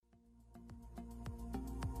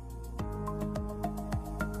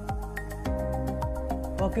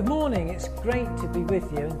Good morning. It's great to be with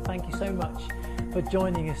you, and thank you so much for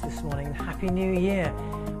joining us this morning, and Happy New Year.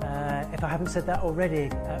 If I haven't said that already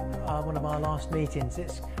at one of our last meetings,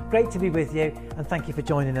 it's great to be with you, and thank you for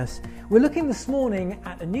joining us. We're looking this morning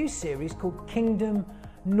at a new series called Kingdom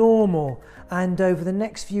Normal, and over the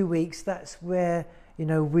next few weeks, that's where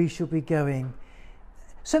we shall be going.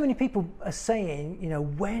 So many people are saying,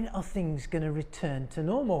 when are things going to return to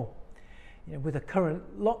normal? With the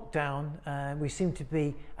current lockdown, we seem to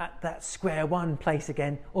be at that square one place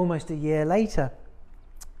again, almost a year later.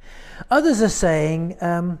 Others are saying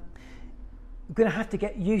we're going to have to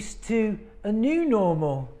get used to a new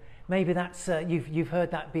normal. Maybe that's you've heard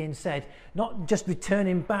that being said. Not just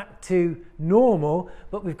returning back to normal,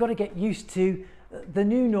 but we've got to get used to the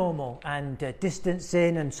new normal, and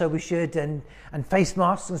distancing, and so we should, and face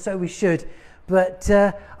masks, and so we should. But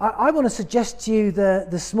I want to suggest to you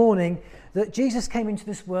this morning that Jesus came into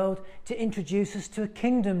this world to introduce us to a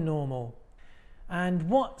kingdom normal. And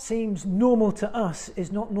what seems normal to us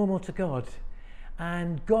is not normal to God.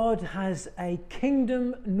 And God has a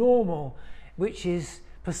kingdom normal, which is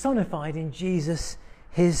personified in Jesus,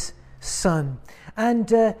 his Son. And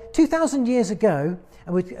 2,000 years ago,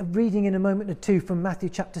 and we're reading in a moment or two from Matthew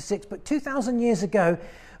chapter 6, but 2,000 years ago,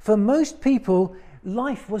 for most people,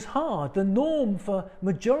 life was hard. The norm for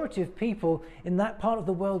majority of people in that part of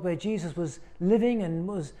the world where Jesus was living and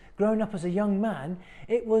was growing up as a young man,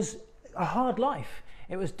 it was a hard life.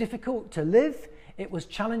 It was difficult to live. It was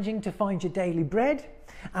challenging to find your daily bread,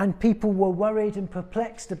 and people were worried and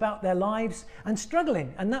perplexed about their lives and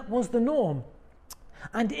struggling, and that was the norm.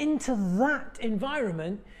 And into that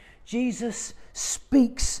environment, Jesus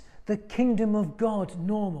speaks the kingdom of God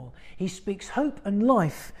normal. He speaks hope and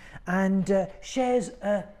life, and shares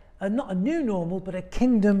not a new normal, but a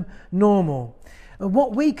kingdom normal.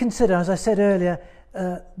 What we consider, as I said earlier,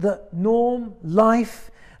 the norm,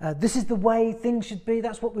 life, this is the way things should be.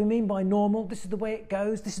 That's what we mean by normal. This is the way it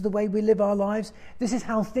goes. This is the way we live our lives. This is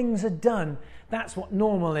how things are done. That's what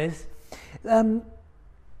normal is.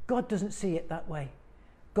 God doesn't see it that way.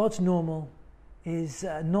 God's normal is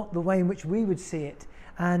not the way in which we would see it.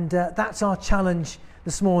 And that's our challenge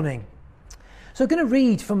this morning. So I'm going to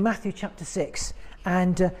read from Matthew chapter 6,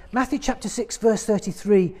 and Matthew chapter 6 verse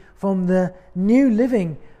 33 from the New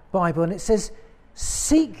Living Bible, and it says,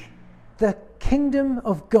 "Seek the kingdom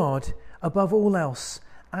of God above all else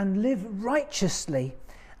and live righteously,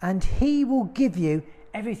 and he will give you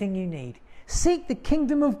everything you need." Seek the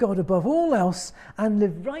kingdom of God above all else and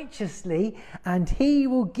live righteously, and he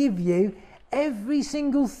will give you every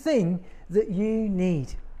single thing that you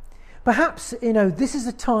need. Perhaps, this is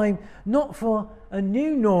a time not for a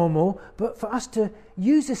new normal, but for us to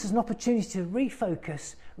use this as an opportunity to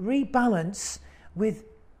refocus, rebalance with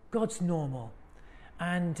God's normal.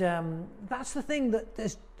 And that's the thing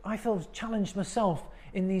that I feel has challenged myself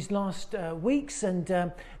in these last weeks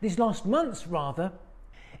and these last months, rather,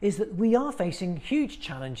 is that we are facing huge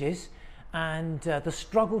challenges, and the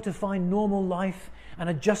struggle to find normal life and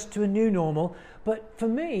adjust to a new normal. But for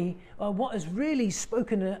me, what has really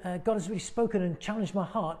spoken, God has really spoken and challenged my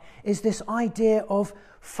heart, is this idea of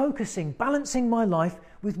focusing, balancing my life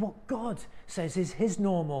with what God says is his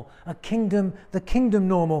normal, the kingdom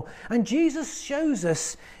normal. And Jesus shows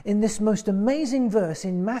us in this most amazing verse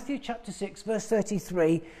in Matthew chapter 6, verse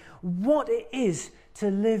 33, what it is to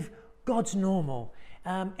live God's normal.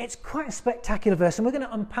 It's quite a spectacular verse, and we're going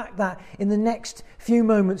to unpack that in the next few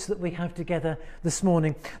moments that we have together this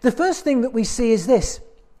morning. The first thing that we see is this,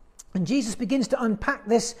 and Jesus begins to unpack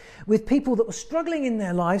this with people that were struggling in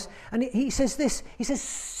their lives, and he says this, he says,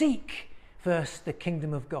 "Seek first the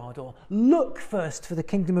kingdom of God," or "look first for the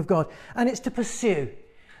kingdom of God," and it's to pursue.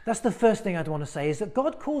 That's the first thing I'd want to say, is that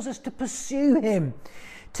God calls us to pursue him,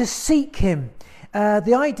 to seek him.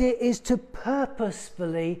 The idea is to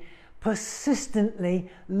purposefully, persistently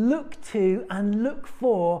look to and look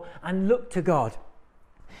for and look to God.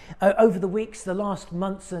 Over the weeks, the last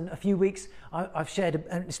months and a few weeks, I've shared,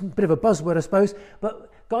 and it's a bit of a buzzword, I suppose,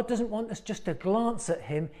 but God doesn't want us just to glance at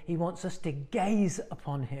him. He wants us to gaze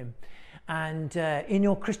upon him. And in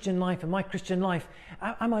your Christian life and my Christian life,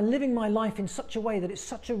 am I living my life in such a way that it's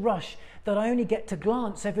such a rush that I only get to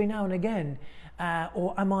glance every now and again?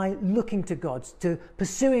 Or am I looking to God, to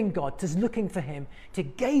pursuing God, to looking for him, to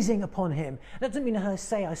gazing upon him? That doesn't mean I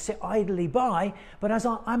say I sit idly by, but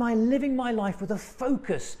am I living my life with a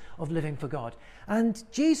focus of living for God? And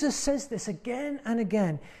Jesus says this again and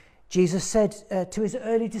again. Jesus said to his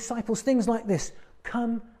early disciples things like this,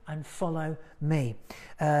 "Come and follow me."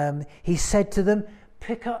 He said to them,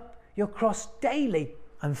 "Pick up your cross daily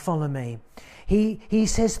and follow me." He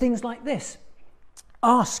says things like this,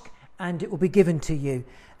 "Ask and it will be given to you.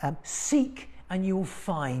 Seek and you will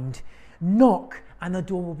find. Knock and the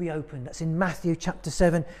door will be opened. That's in Matthew chapter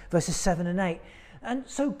 7, verses 7 and 8. And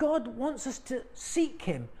so God wants us to seek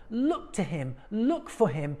him, look to him, look for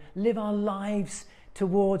him, live our lives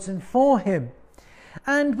towards and for him.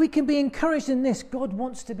 And we can be encouraged in this. God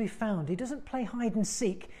wants to be found. He doesn't play hide and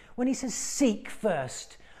seek. When he says seek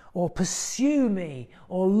first, or pursue me,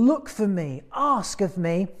 or look for me, ask of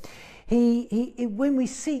me, when we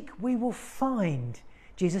seek, we will find.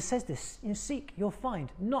 Jesus says this, seek, you'll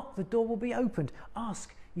find. Knock, the door will be opened.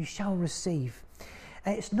 Ask, you shall receive.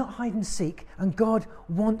 It's not hide and seek, and God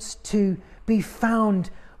wants to be found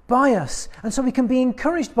by us. And so we can be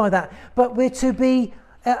encouraged by that, but we're to be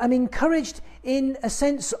encouraged in a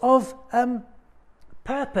sense of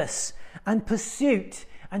purpose and pursuit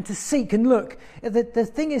and to seek and look. The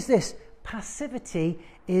thing is this, passivity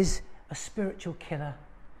is a spiritual killer.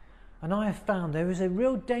 And I have found there is a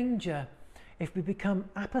real danger if we become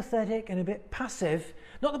apathetic and a bit passive.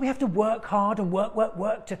 Not that we have to work hard and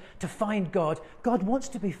work to find God. God wants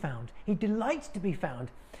to be found. He delights to be found.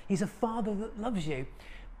 He's a father that loves you.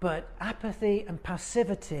 But apathy and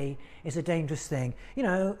passivity is a dangerous thing.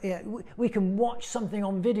 We can watch something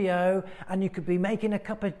on video and you could be making a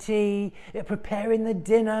cup of tea, preparing the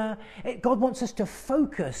dinner. God wants us to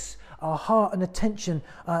focus our heart and attention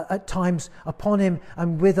at times upon him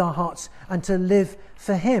and with our hearts, and to live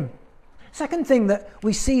for him. Second thing that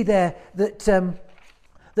we see there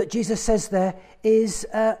that Jesus says there is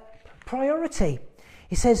priority.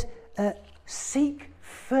 He says, seek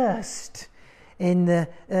first in the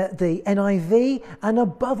NIV, and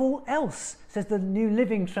above all else, says the New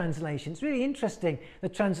Living Translation. It's really interesting, the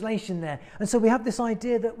translation there. And so we have this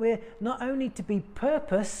idea that we're not only to be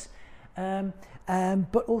purpose,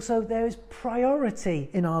 but also there is priority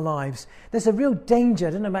in our lives. There's a real danger, I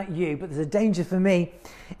don't know about you, but there's a danger for me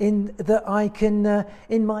in that I can,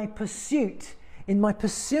 in my pursuing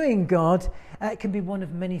God, it can be one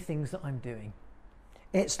of many things that I'm doing.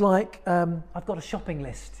 It's like I've got a shopping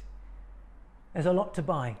list. There's a lot to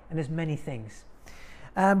buy and there's many things.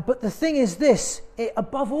 But the thing is this,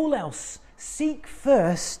 above all else, seek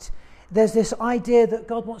first. There's this idea that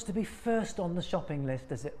God wants to be first on the shopping list,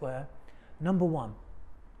 as it were. Number one,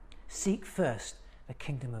 seek first the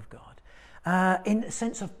kingdom of God. In a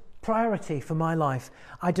sense of priority for my life.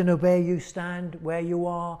 I don't know where you stand, where you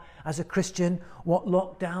are as a Christian, what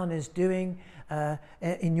lockdown is doing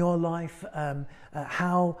in your life, what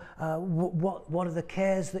are the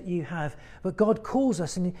cares that you have. But God calls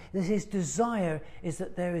us, and his desire is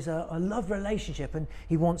that there is a love relationship, and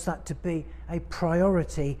he wants that to be a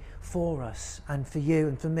priority for us and for you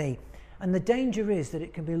and for me. And the danger is that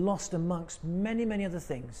it can be lost amongst many, many other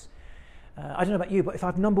things. I don't know about you, but if I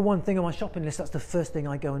have number one thing on my shopping list, that's the first thing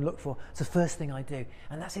I go and look for. It's the first thing I do.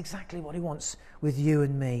 And that's exactly what he wants with you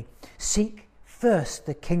and me. Seek first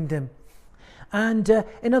the kingdom. And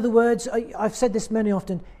in other words, I've said this many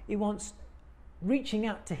often, he wants reaching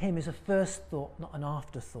out to him is a first thought, not an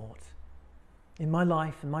afterthought. In my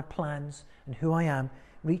life and my plans and who I am,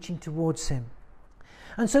 reaching towards him.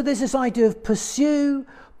 And so there's this idea of pursue,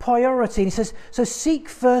 priority. And he says, so seek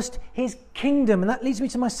first his kingdom. And that leads me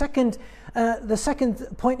to my the second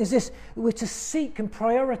point is this. We're to seek and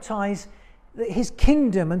prioritize his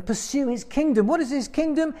kingdom and pursue his kingdom. What is his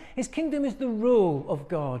kingdom? His kingdom is the rule of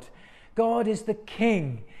God. God is the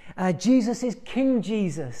king. Jesus is King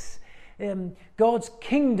Jesus. God's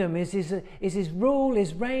kingdom is his rule,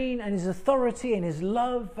 his reign, and his authority, and his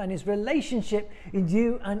love, and his relationship in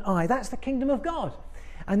you and I. That's the kingdom of God.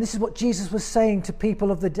 And this is what Jesus was saying to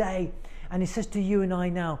people of the day. And he says to you and I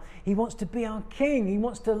now, he wants to be our king. He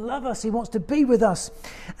wants to love us. He wants to be with us.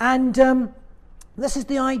 And this is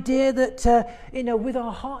the idea that, with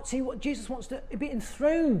our hearts, Jesus wants to be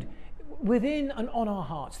enthroned within and on our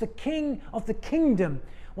hearts. The king of the kingdom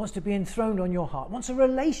wants to be enthroned on your heart, wants a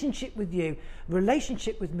relationship with you,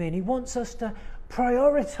 relationship with me. And he wants us to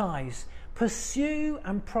prioritize, pursue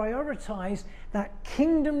and prioritize that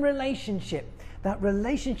kingdom relationship, that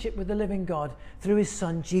relationship with the living God through his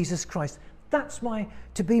son, Jesus Christ. That's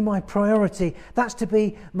to be my priority. That's to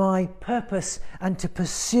be my purpose, and to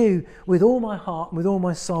pursue with all my heart, with all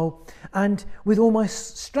my soul, and with all my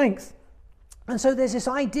strength. And so there's this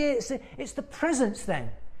idea, it's the presence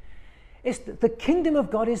then. It's the kingdom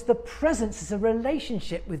of God is the presence. It's a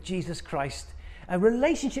relationship with Jesus Christ, a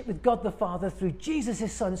relationship with God the Father through Jesus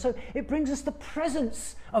his son. So it brings us the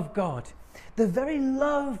presence of God, the very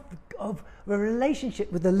love of a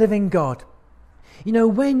relationship with the living God.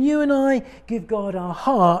 When you and I give God our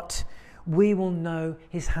heart, we will know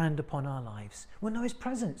his hand upon our lives. We'll know his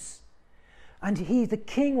presence. And the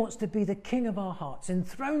King wants to be the King of our hearts,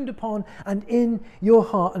 enthroned upon and in your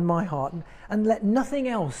heart and my heart. And let nothing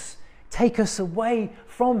else take us away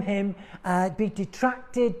from him, be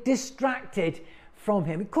distracted from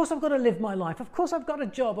him. Of course I've got to live my life. Of course I've got a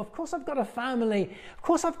job. Of course I've got a family. Of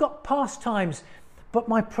course I've got pastimes. But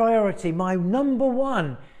my priority, my number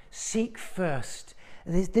one, seek first.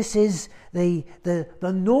 This is the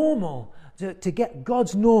normal, to get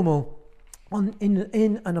God's normal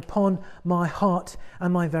in and upon my heart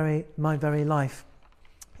and my very life.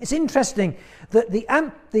 It's interesting that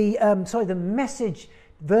the Message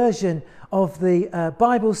version of the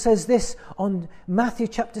Bible says this on Matthew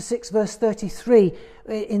chapter 6 verse 33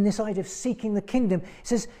 in this idea of seeking the kingdom. It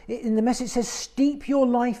says in the Message, it says, steep your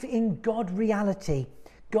life in God reality,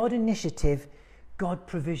 God initiative, God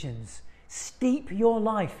provisions. Steep your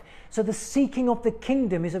life. So the seeking of the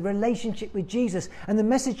kingdom is a relationship with Jesus, and the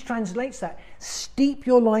Message translates that. Steep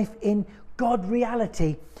your life in God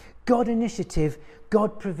reality, God initiative,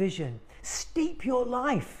 God provision. Steep your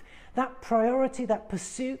life. That priority, that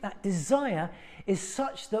pursuit, that desire is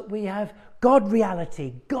such that we have God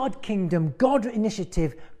reality, God kingdom, God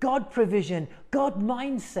initiative, God provision, God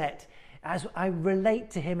mindset as I relate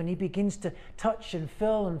to him and he begins to touch and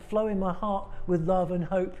fill and flow in my heart with love and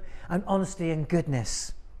hope and honesty and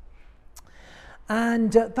goodness.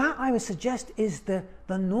 And that, I would suggest, is the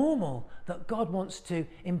normal that God wants to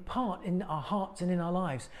impart in our hearts and in our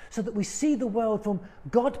lives, so that we see the world from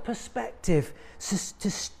God perspective,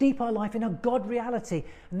 to steep our life in a God reality.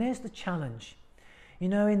 And there's the challenge. You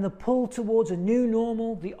know, in the pull towards a new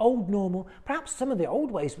normal, the old normal, perhaps some of the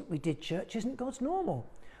old ways that we did church isn't God's normal.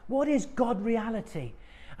 What is God reality?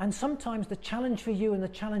 And sometimes the challenge for you and the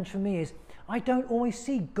challenge for me is, I don't always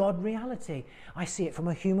see God reality. I see it from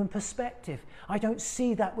a human perspective. I don't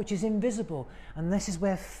see that which is invisible. And this is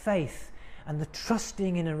where faith and the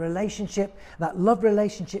trusting in a relationship, that love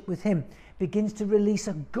relationship with him, begins to release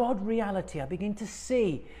a God reality. I begin to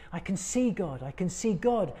see. I can see God. I can see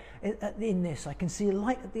God in this. I can see a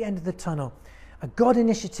light at the end of the tunnel. A God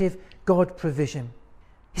initiative, God provision.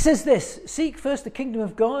 He says this, seek first the kingdom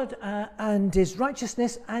of God and his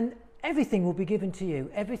righteousness, and everything will be given to you.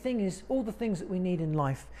 Everything is all the things that we need in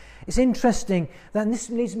life. It's interesting that, and this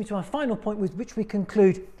leads me to our final point with which we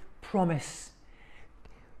conclude, promise.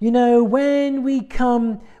 You know, when we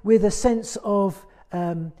come with a sense of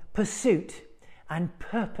pursuit and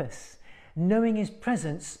purpose, knowing his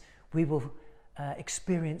presence, we will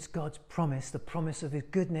experience God's promise, the promise of his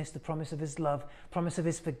goodness, the promise of his love, promise of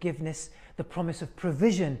his forgiveness, the promise of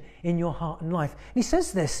provision in your heart and life. And he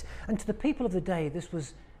says this, and to the people of the day, this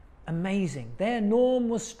was amazing. Their norm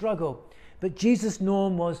was struggle, but Jesus'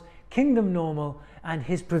 norm was kingdom normal and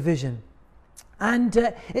his provision. And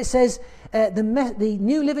it says, the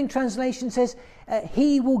New Living Translation says,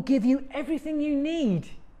 he will give you everything you need.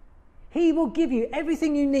 He will give you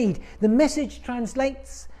everything you need. The Message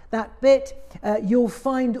translates that bit, you'll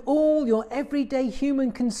find all your everyday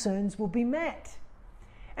human concerns will be met.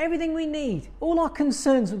 Everything we need, all our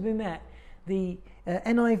concerns will be met. The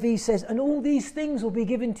NIV says, and all these things will be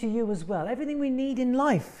given to you as well. Everything we need in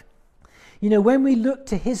life. You know, when we look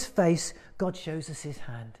to his face, God shows us his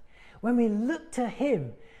hand. When we look to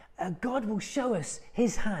him, God will show us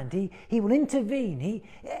his hand. He will intervene.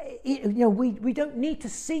 We don't need to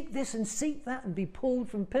seek this and seek that and be pulled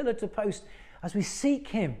from pillar to post as we seek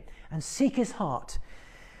him and seek his heart.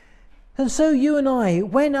 And so you and I,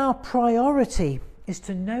 when our priority is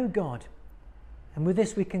to know God, and with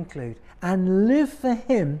this we conclude, and live for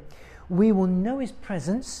him, we will know his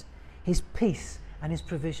presence, his peace and his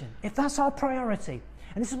provision. If that's our priority,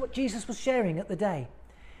 and this is what Jesus was sharing at the day,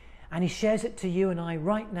 and he shares it to you and I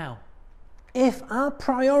right now. If our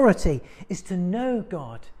priority is to know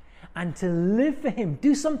God and to live for him,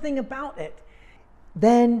 do something about it,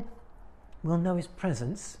 then we'll know his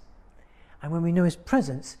presence. And when we know his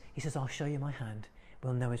presence, he says, I'll show you my hand.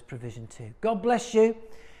 We'll know his provision too. God bless you.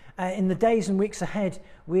 In the days and weeks ahead,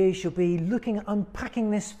 we shall be looking at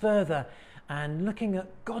unpacking this further and looking at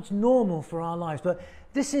God's normal for our lives. But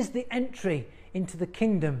this is the entry into the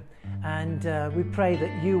kingdom. And we pray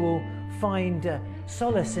that you will find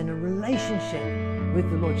solace in a relationship with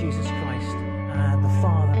the Lord Jesus Christ, the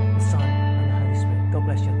Father, the Son, and the Holy Spirit. God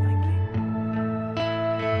bless you.